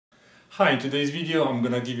Hi, in today's video I'm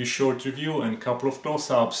gonna give you a short review and a couple of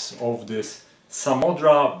close-ups of this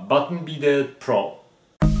SAMODRA Button Bidet Pro.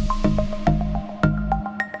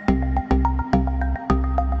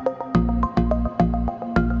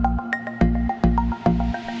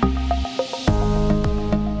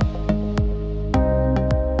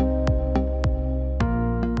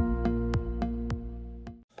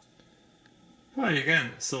 Hi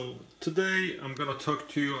again. So today I'm gonna talk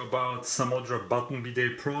to you about SAMODRA Button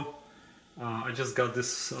Bidet Pro. I just got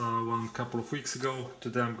this one a couple of weeks ago.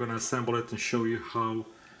 Today I'm gonna assemble it and show you how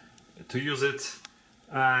to use it,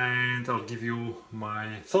 and I'll give you my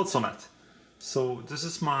thoughts on it. So this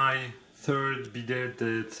is my third bidet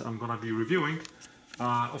that I'm gonna be reviewing.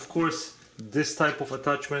 Of course, this type of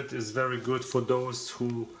attachment is very good for those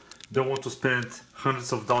who don't want to spend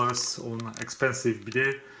hundreds of dollars on expensive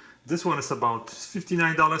bidet. This one is about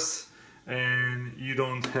 $59 and you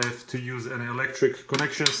don't have to use any electric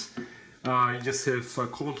connections. You just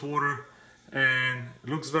have cold water and it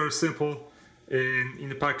looks very simple. In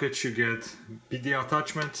the package you get bidet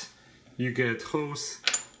attachment, you get hose,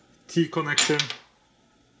 T-connection,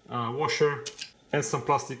 washer and some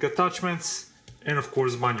plastic attachments, and of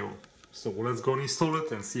course manual. So let's go and install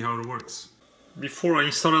it and see how it works. Before I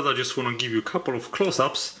install it, I just want to give you a couple of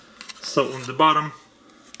close-ups. So on the bottom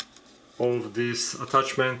of this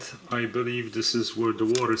attachment, I believe this is where the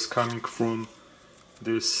water is coming from,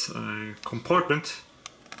 this compartment.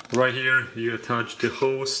 Right here you attach the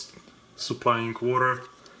hose supplying water,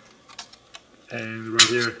 and right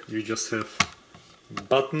here you just have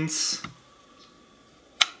buttons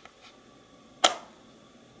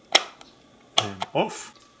and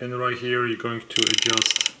off, and right here you're going to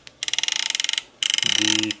adjust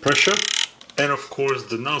the pressure and of course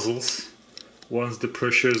the nozzles. Once the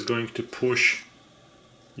pressure is going to push,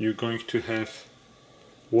 you're going to have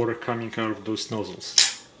water coming out of those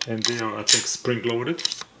nozzles, and they are, I think, spring loaded.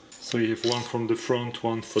 So you have one from the front,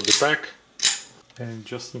 one for the back, and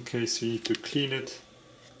just in case you need to clean it,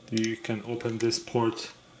 you can open this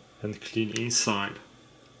port and clean inside.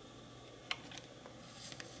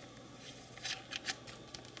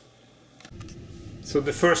 So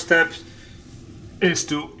the first step is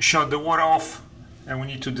to shut the water off, and we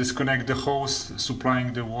need to disconnect the hose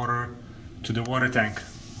supplying the water to the water tank.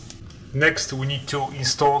 Next we need to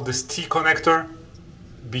install this T-connector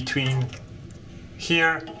between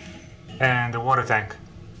here and the water tank.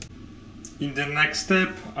 In the next step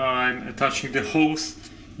I'm attaching the hose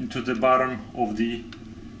into the bottom of the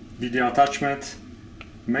bidet attachment.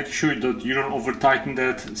 Make sure that you don't over tighten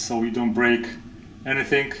that so you don't break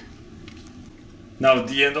anything. Now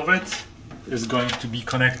the end of it is going to be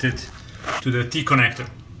connected to the T-connector.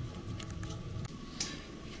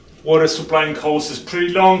 Water supplying hose is pretty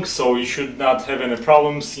long, so you should not have any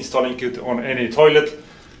problems installing it on any toilet.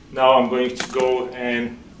 Now I'm going to go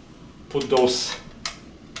and put those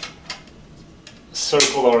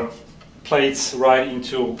circular plates right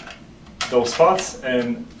into those spots,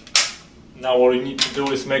 and now all you need to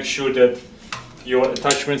do is make sure that your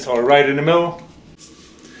attachments are right in the middle.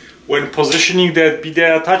 When positioning that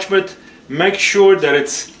bidet attachment, make sure that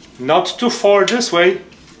it's not too far this way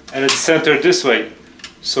and it's centered this way,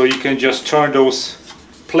 so you can just turn those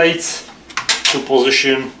plates to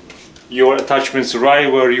position your attachments right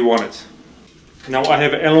where you want it. Now I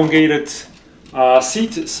have elongated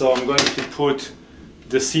seat, so I'm going to put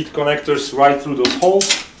the seat connectors right through those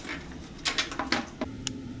holes.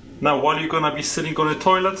 Now while you're gonna be sitting on a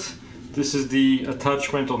toilet, this is the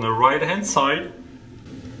attachment on the right hand side.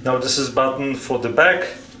 Now this is button for the back,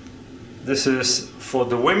 this is for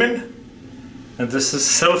the women, and this is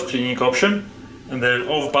self-cleaning option, and then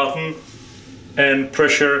off button and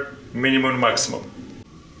pressure minimum maximum.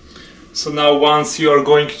 So now once you are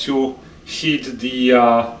going to hit the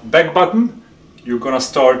back button, you're gonna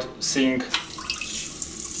start seeing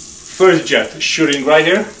first jet shooting right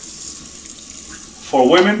here. For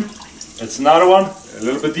women, it's another one, a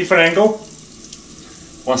little bit different angle.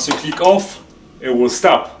 Once you click off, it will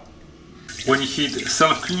stop. When you hit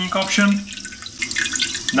self-cleaning option,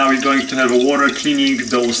 now you're going to have water cleaning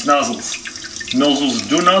those nozzles. Nozzles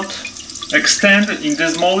do not extend in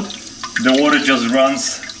this mode. The water just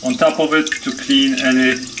runs on top of it to clean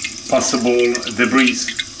any possible debris.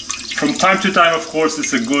 From time to time, of course,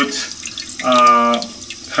 it's a good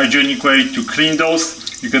hygienic way to clean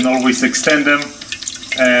those. You can always extend them,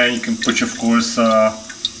 and you can put, of course,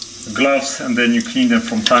 gloves, and then you clean them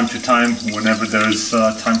from time to time whenever there is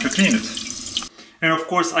time to clean it. And of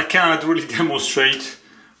course, I cannot really demonstrate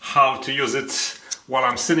how to use it while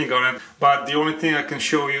I'm sitting on it, but the only thing I can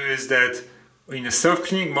show you is that in a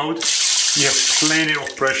self-cleaning mode you have plenty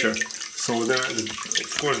of pressure. So there,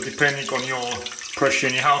 of course, depending on your pressure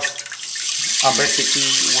in your house, basically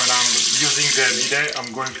when I'm using the bidet,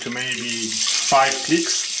 I'm going to maybe 5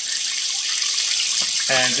 clicks.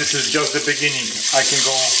 And this is just the beginning. I can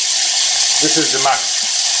go, this is the max.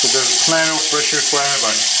 So there's plenty of pressure for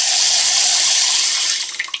everybody.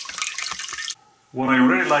 What I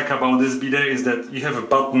really like about this bidet is that you have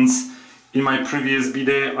buttons. In my previous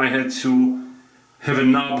bidet I had to have a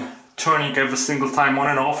knob turning every single time on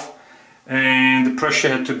and off, and the pressure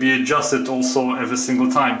had to be adjusted also every single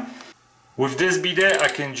time. With this bidet I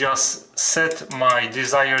can just set my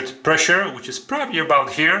desired pressure, which is probably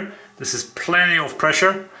about here. This is plenty of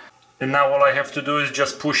pressure, and now all I have to do is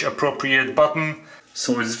just push appropriate button.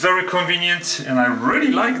 So it's very convenient, and I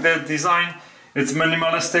really like that design. It's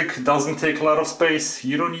minimalistic, doesn't take a lot of space,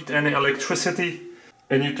 you don't need any electricity,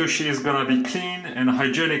 and your tushy is gonna be clean and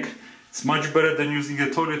hygienic. It's much better than using a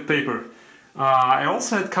toilet paper. I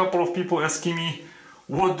also had a couple of people asking me,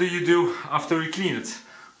 what do you do after you clean it?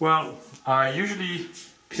 Well, I usually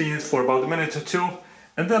clean it for about a minute or two,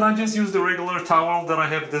 and then I just use the regular towel that I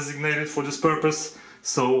have designated for this purpose,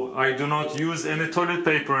 so I do not use any toilet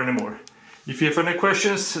paper anymore. If you have any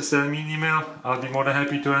questions, send me an email, I'll be more than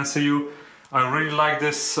happy to answer you. I really like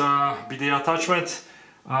this bidet attachment.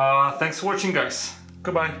 Thanks for watching, guys.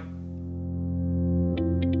 Goodbye.